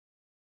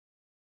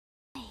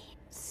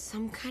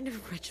some kind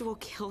of ritual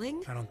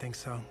killing? I don't think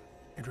so.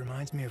 It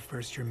reminds me of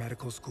first-year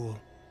medical school.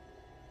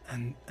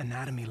 An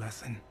anatomy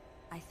lesson.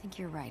 I think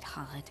you're right,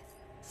 Khalid.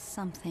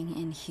 Something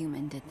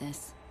inhuman did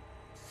this.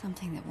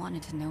 Something that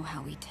wanted to know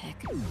how we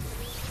tick.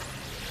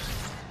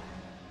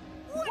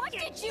 What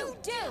did you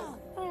do?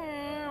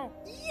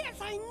 Yes,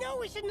 I know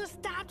we shouldn't have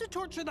stopped to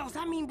torture those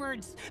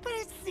hummingbirds, but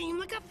it seemed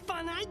like a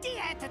fun idea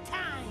at the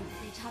time.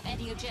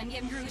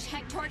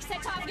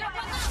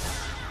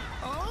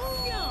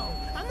 Oh no!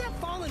 I'm not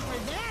falling for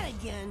that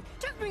again.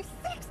 Took me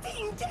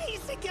 16 days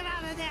to get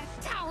out of that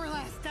tower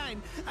last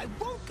time. I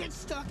won't get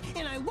stuck,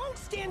 and I won't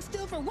stand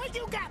still for what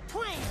you got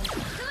planned.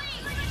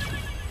 Please!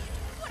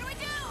 What do I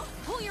do?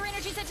 Pull your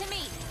energies into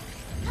me.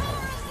 Power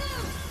of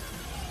Zeus!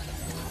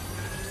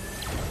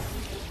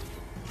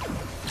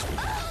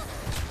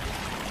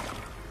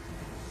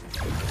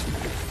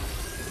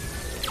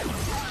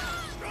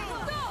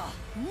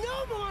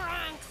 No more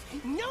onks!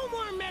 No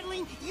more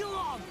meddling! You'll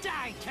all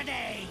die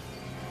today!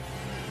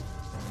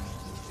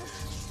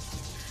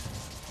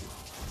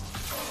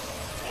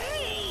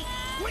 Hey!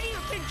 What do you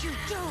think you're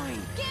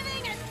doing?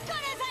 Giving as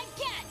good as I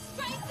get!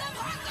 Strength of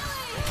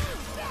Hercules!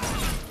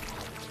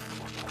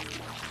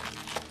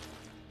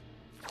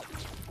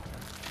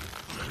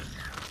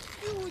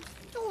 You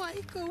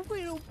like a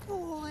little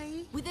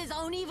boy. With his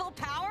own evil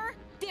power?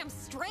 Damn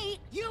straight!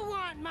 You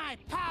want my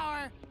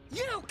power?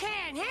 You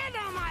can't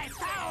handle my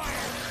power!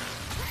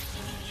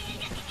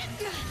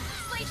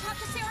 Slate trap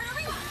to Sarah and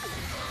Arima!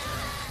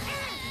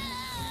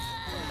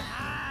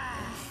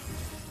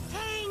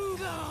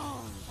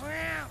 Tingles!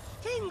 Well,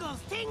 tingles,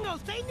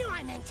 tingles! They knew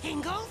I meant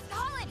tingles!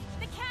 Colin!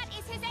 The cat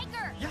is his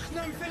anchor!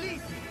 Yachnam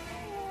Feliz!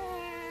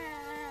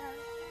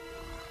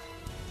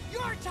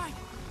 Your type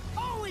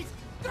always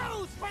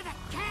goes for the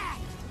cat!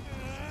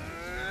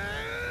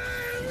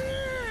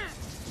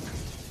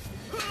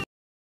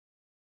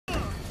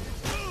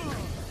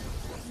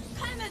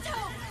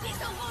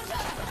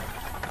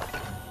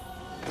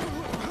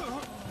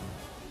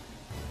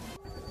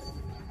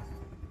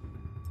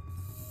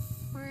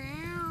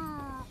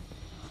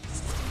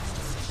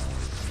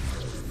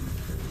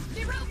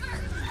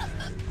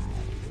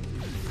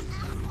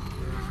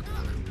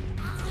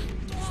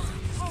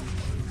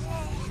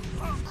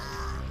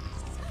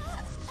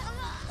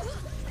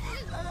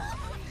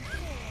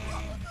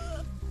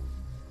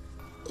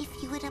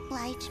 If you would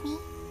oblige me,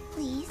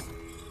 please.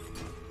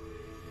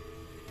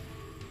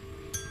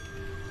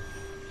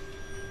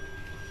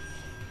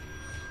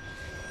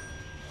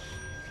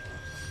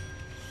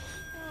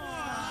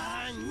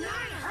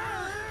 Not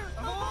her!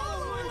 Of all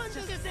the ones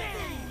to sin!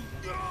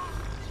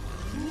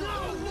 No,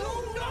 no,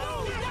 no!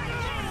 Not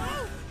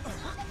now!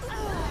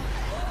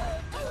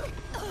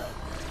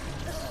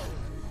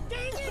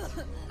 Dang it!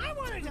 I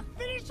wanted to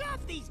finish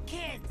off these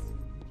kids!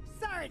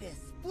 Sorry to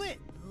split,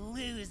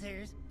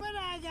 losers, but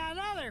I got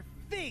other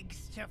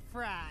figs to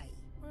fry.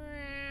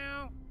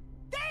 Well,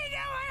 they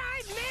know what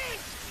I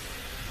meant!